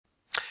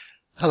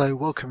Hello,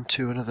 welcome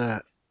to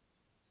another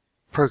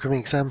programming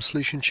exam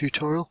solution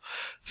tutorial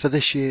for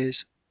this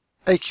year's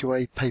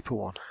AQA Paper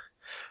 1.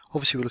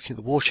 Obviously we're looking at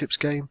the Warships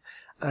game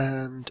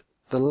and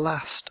the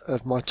last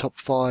of my top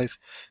 5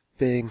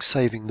 being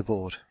saving the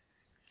board.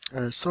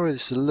 Sorry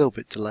this is a little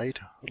bit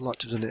delayed, I'd like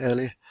to have done it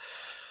earlier.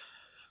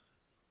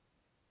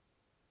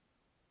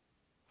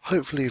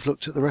 Hopefully you've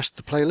looked at the rest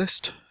of the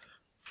playlist,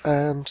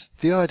 and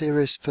the idea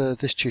is for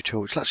this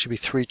tutorial, which will actually be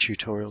 3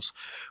 tutorials,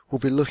 we'll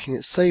be looking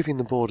at saving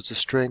the board as a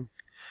string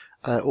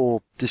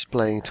or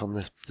displaying it on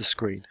the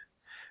screen.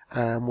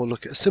 And we'll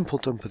look at a simple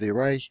dump of the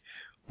array,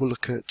 we'll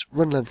look at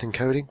run length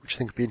encoding, which I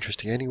think would be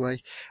interesting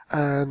anyway,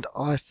 and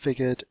I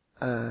figured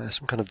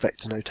some kind of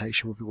vector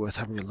notation would be worth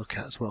having a look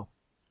at as well.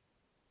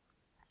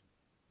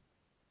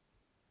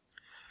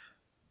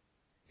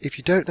 If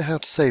you don't know how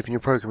to save in your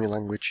programming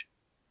language,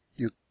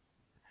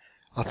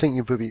 I think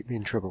you'll be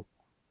in trouble.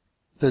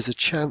 There's a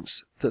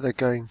chance that they're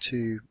going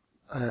to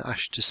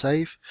ask you to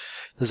save.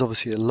 There's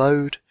obviously a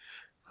load,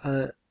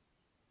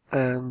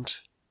 and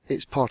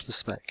it's part of the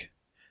spec.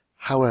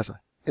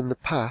 However, in the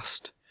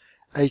past,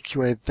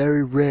 AQA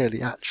very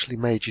rarely actually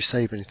made you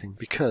save anything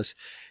because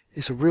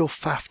it's a real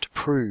faff to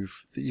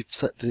prove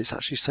that it's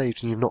actually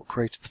saved and you've not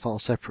created the file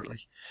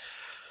separately.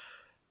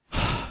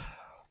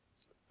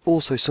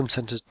 Also, some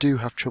centres do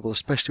have trouble,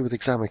 especially with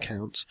exam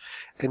accounts,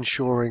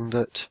 ensuring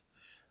that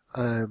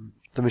the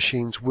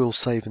machines will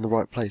save in the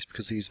right place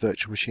because they use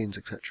virtual machines,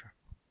 etc.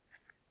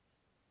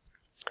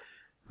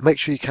 Make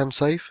sure you can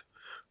save,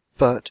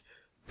 but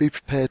be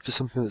prepared for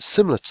something that's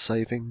similar to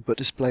saving but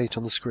display it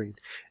on the screen.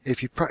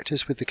 If you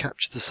practice with the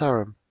Capture the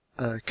Sarum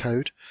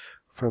code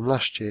from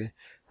last year,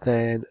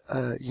 then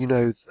you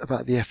know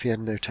about the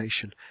FEN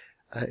notation.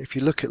 If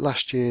you look at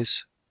last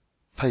year's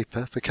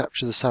paper for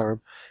Capture the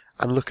Sarum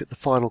and look at the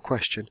final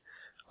question,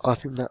 I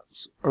think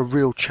that's a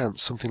real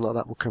chance something like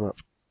that will come up.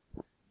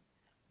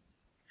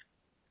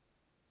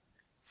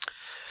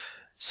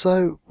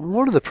 So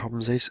one of the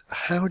problems is,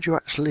 how do you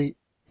actually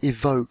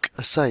evoke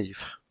a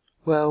save?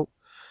 Well,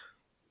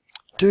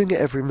 doing it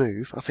every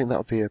move, I think that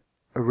would be a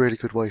really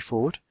good way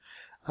forward.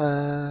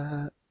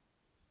 The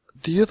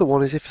other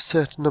one is if a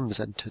certain number is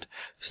entered.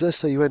 So let's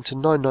say you enter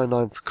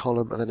 999 for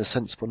column and then a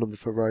sensible number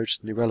for row,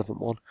 just an irrelevant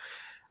one.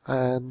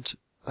 And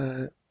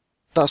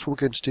that's what we're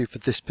going to do for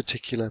this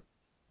particular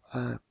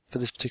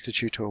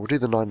tutorial. We'll do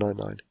the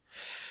 999.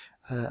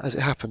 As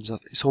it happens,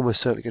 it's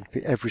almost certainly going to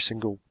be every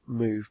single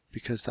move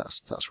because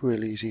that's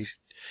really easy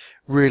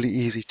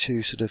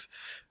to sort of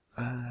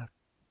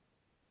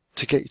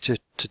to get you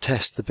to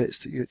test the bits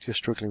that you're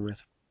struggling with.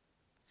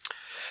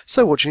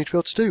 So what do you need to be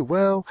able to do?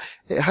 Well,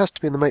 it has to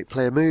be in the make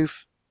player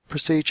move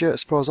procedure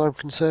as far as I'm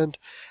concerned,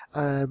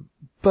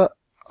 but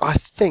I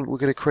think we're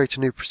going to create a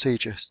new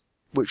procedure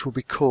which will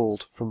be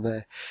called from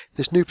there.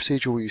 This new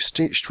procedure will use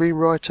stream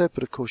writer,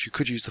 but of course you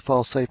could use the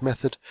file save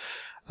method.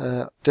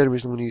 The only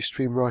reason I'm going to use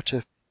stream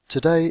writer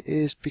today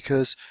is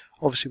because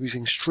obviously we're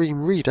using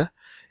stream reader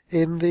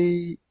in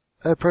the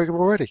program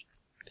already.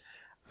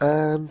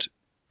 And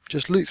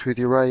just loop through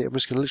the array. I'm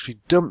just going to literally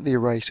dump the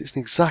array so it's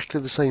in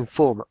exactly the same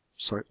format,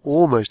 sorry,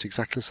 almost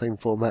exactly the same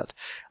format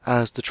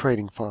as the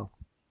training file.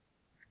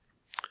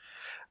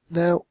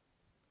 Now,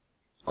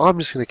 I'm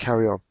just going to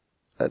carry on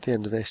at the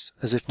end of this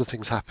as if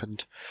nothing's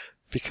happened,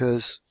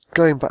 because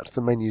going back to the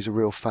menu is a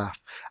real faff,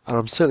 and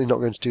I'm certainly not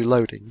going to do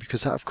loading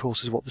because that of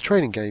course is what the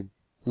training game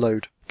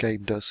load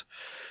game does.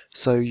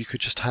 So you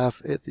could just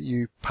have it that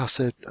you pass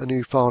a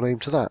new file name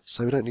to that,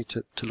 so we don't need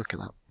to look at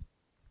that.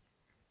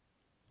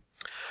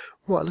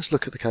 Right, let's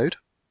look at the code.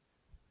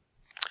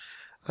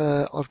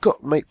 I've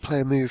got make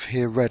player move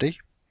here ready,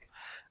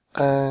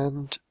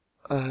 and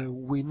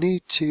we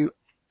need to,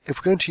 if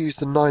we're going to use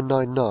the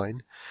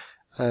 999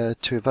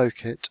 to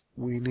evoke it,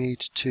 we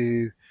need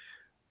to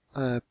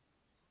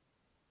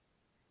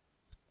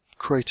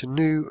create a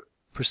new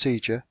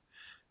procedure.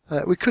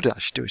 We could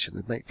actually do it in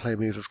the make player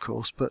move, of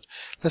course, but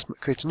let's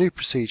create a new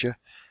procedure,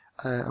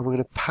 and we're going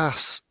to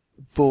pass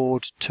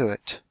board to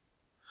it.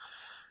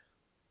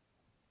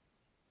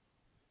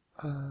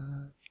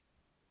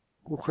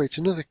 We'll create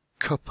another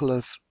couple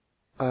of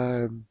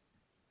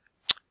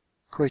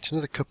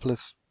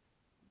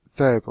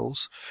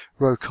variables,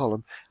 row,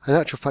 column. And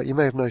in actual fact, you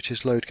may have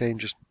noticed load game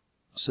just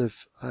sort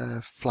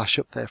of flash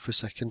up there for a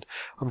second.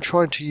 I'm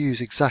trying to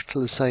use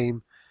exactly the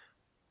same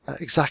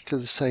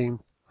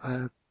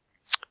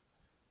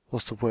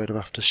what's the word I'm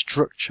after,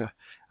 structure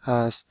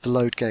as the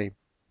load game.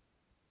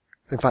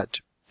 In fact,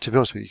 to be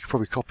honest with you, you could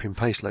probably copy and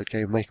paste load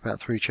game and make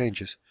about 3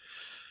 changes.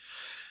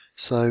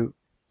 So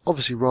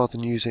obviously, rather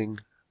than using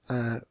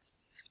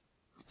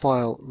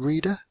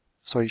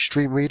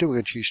stream reader, we're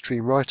going to use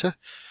stream writer.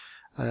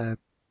 If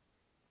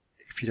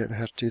you don't know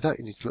how to do that,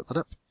 you need to look that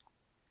up.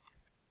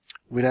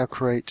 We now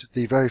create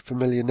the very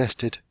familiar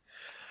nested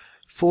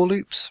for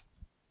loops,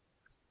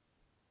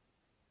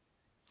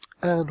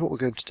 and what we're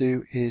going to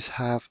do is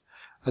have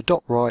a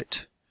dot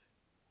write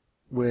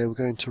where we're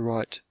going to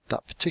write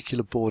that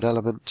particular board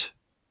element,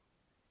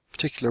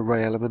 particular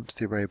array element,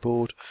 the array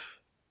board,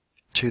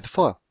 to the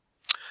file.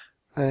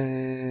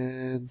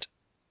 And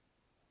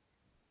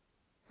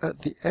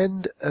at the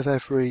end of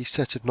every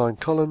set of 9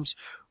 columns,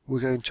 we're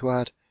going to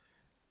add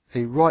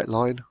a write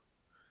line.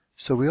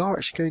 So we are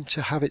actually going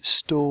to have it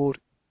stored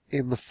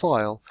in the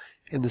file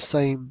in the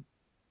same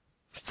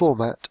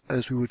format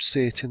as we would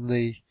see it in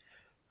the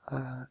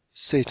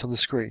see it on the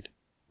screen,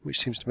 which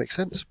seems to make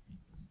sense.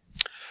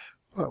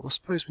 Right, well, I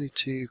suppose we need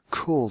to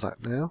call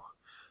that now.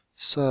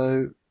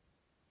 So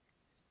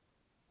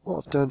what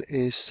I've done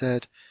is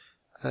said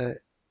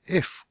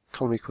if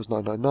column equals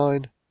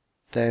 999,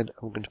 then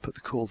I'm going to put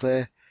the call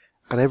there,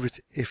 and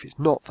if it's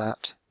not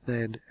that,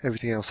 then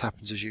everything else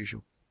happens as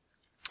usual.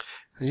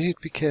 And you need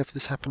to be careful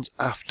this happens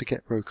after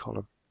get row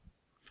column.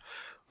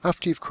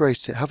 After you've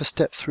created it, have a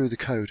step through the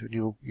code and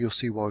you'll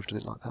see why we've done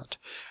it like that.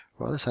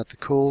 Right, let's add the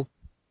call.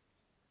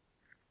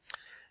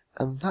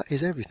 And that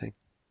is everything.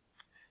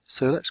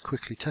 So let's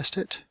quickly test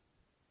it.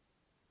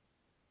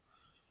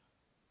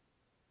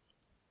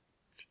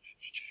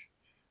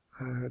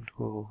 And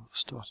we'll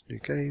start a new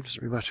game.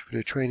 Doesn't really matter if we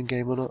do a training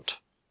game or not.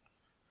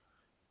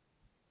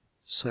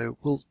 So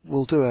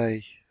we'll do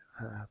a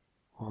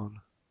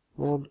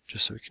 1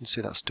 just so we can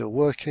see that's still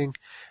working,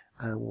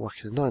 and we'll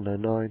whack in a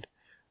 999.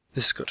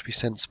 This has got to be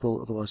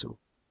sensible, otherwise it will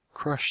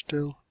crash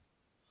still.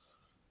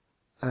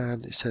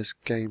 And it says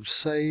game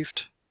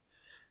saved.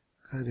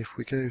 And if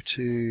we go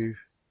to,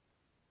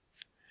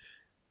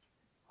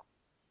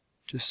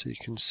 just so you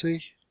can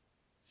see,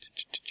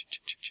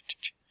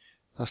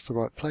 that's the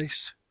right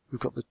place. We've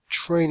got the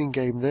training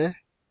game there,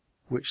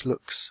 which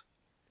looks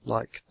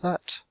like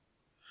that.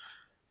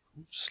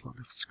 Oops,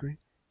 slightly off the screen.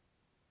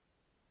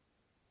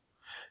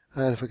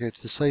 And if I go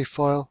to the save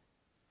file,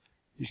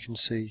 you can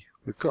see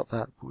we've got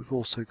that, but we've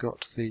also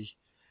got the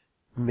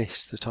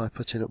miss that I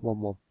put in at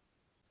 1-1.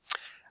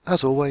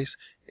 As always,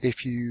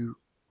 if you've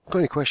got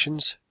any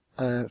questions,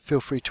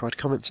 feel free to add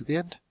comments at the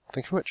end.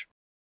 Thank you very much.